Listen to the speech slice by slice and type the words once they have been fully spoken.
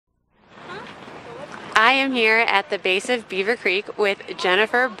I am here at the base of Beaver Creek with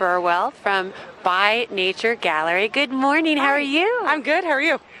Jennifer Burwell from By Nature Gallery. Good morning. How are you? I'm good. How are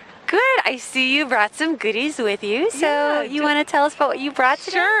you? Good. I see you brought some goodies with you. So Yeah, you want to tell us about what you brought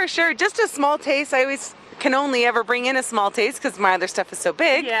today? Sure. Just a small taste. I always can only ever bring in a small taste because my other stuff is so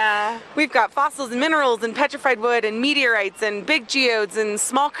big. Yeah. We've got fossils and minerals and petrified wood and meteorites and big geodes and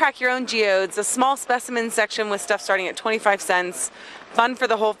small crack your own geodes, a small specimen section with stuff starting at 25 cents. Fun for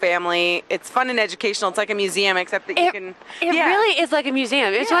the whole family. It's fun and educational. It's like a museum, except that you can... It really is like a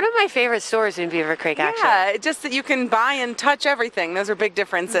museum. It's one of my favorite stores in Beaver Creek, actually. Yeah, just that you can buy and touch everything. Those are big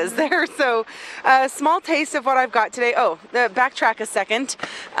differences there. So, small taste of what I've got today. Oh, backtrack a second.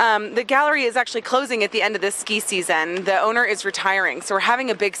 The gallery is actually closing at the end of this ski season. The owner is retiring, so we're having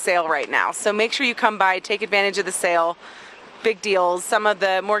a big sale right now. So make sure you come by, take advantage of the sale. Big deals. Some of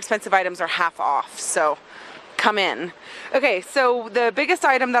the more expensive items are half off, so come in. Okay, so the biggest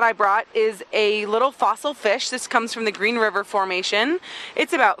item that I brought is a little fossil fish. This comes from the Green River Formation.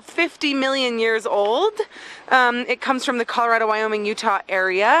 It's about 50 million years old. It comes from the Colorado, Wyoming, Utah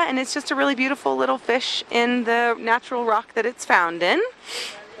area, and it's just a really beautiful little fish in the natural rock that it's found in.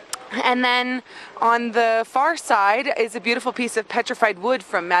 And then on the far side is a beautiful piece of petrified wood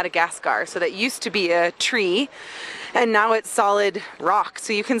from Madagascar. So that used to be a tree, and now it's solid rock.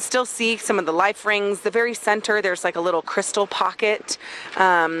 So you can still see some of the life rings. The very center, there's like a little crystal pocket.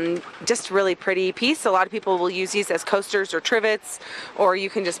 Just really pretty piece. A lot of people will use these as coasters or trivets, or you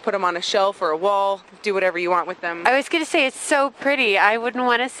can just put them on a shelf or a wall, do whatever you want with them. I was going to say, it's so pretty. I wouldn't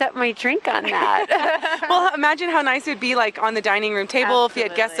want to set my drink on that. Well, imagine how nice it would be like on the dining room table. Absolutely. If you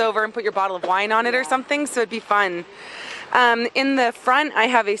had guests over and put your bottle of wine on it or something, so it'd be fun. In the front, I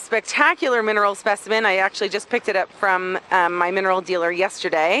have a spectacular mineral specimen. I actually just picked it up from my mineral dealer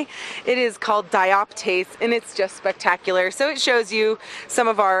yesterday. It is called dioptase, and it's just spectacular. So it shows you some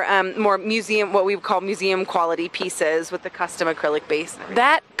of our more museum, what we would call museum quality pieces with the custom acrylic base.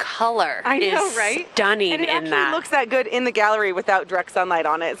 That color is right? Stunning and it in that. actually looks that good in the gallery without direct sunlight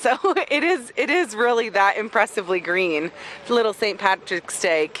on it. So it is really that impressively green. Little St. Patrick's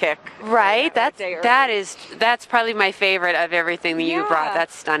Day kick. Right. That's probably my favorite of everything that you brought.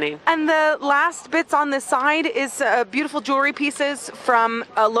 That's stunning. And the last bits on the side is beautiful jewelry pieces from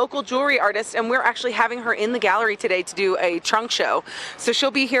a local jewelry artist, and we're actually having her in the gallery today to do a trunk show. So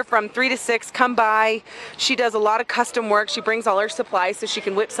she'll be here from 3 to 6. Come by. She does a lot of custom work. She brings all her supplies so she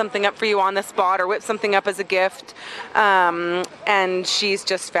can whip something up for you on the spot or whip something up as a gift. And she's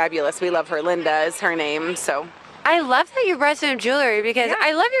just fabulous. We love her. Linda is her name. So I love that you brought some jewelry because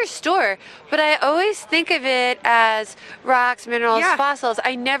I love your store, but I always think of it as rocks, minerals, fossils.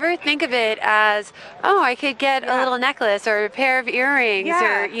 I never think of it as, oh, I could get a little necklace or a pair of earrings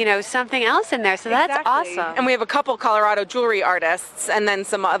or, you know, something else in there. So that's awesome. And we have a couple Colorado jewelry artists and then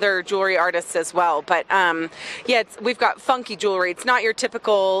some other jewelry artists as well. But we've got funky jewelry. It's not your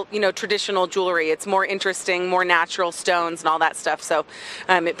typical, you know, traditional jewelry. It's more interesting, more natural stones and all that stuff. So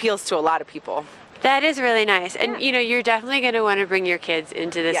it appeals to a lot of people. That is really nice. And, you know, you're definitely going to want to bring your kids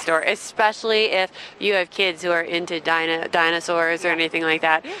into this store, especially if you have kids who are into dinosaurs or anything like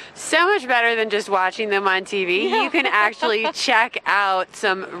that. So much better than just watching them on TV. You can actually check out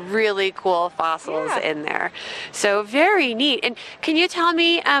some really cool fossils in there. So very neat. And can you tell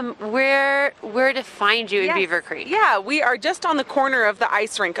me where to find you in Beaver Creek? Yeah, we are just on the corner of the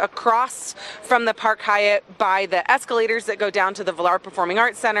ice rink across from the Park Hyatt by the escalators that go down to the Vail Performing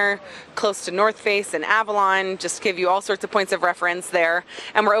Arts Center, close to North Face and Avalon. Just give you all sorts of points of reference there.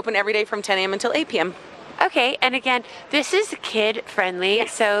 And we're open every day from 10 a.m. until 8 p.m. Okay, and again, this is kid friendly,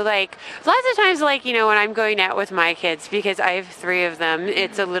 so like lots of times, like, you know, when I'm going out with my kids, because I have 3 of them,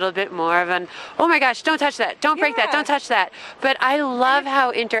 it's a little bit more of an, oh my gosh, don't touch that, don't break that, don't touch that. But I love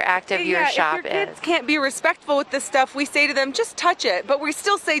how interactive your shop is. If your kids can't be respectful with this stuff, we say to them, just touch it, but we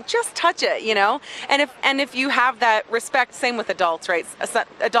still say, just touch it, you know? And if you have that respect, same with adults, right?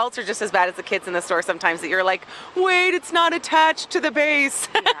 Adults are just as bad as the kids in the store sometimes, that you're like, wait, it's not attached to the base.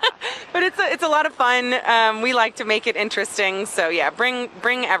 But it's a lot of fun. We like to make it interesting, so yeah, bring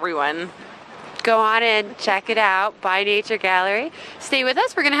everyone. Go on and check it out, By Nature Gallery. Stay with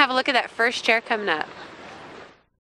us. We're going to have a look at that first chair coming up.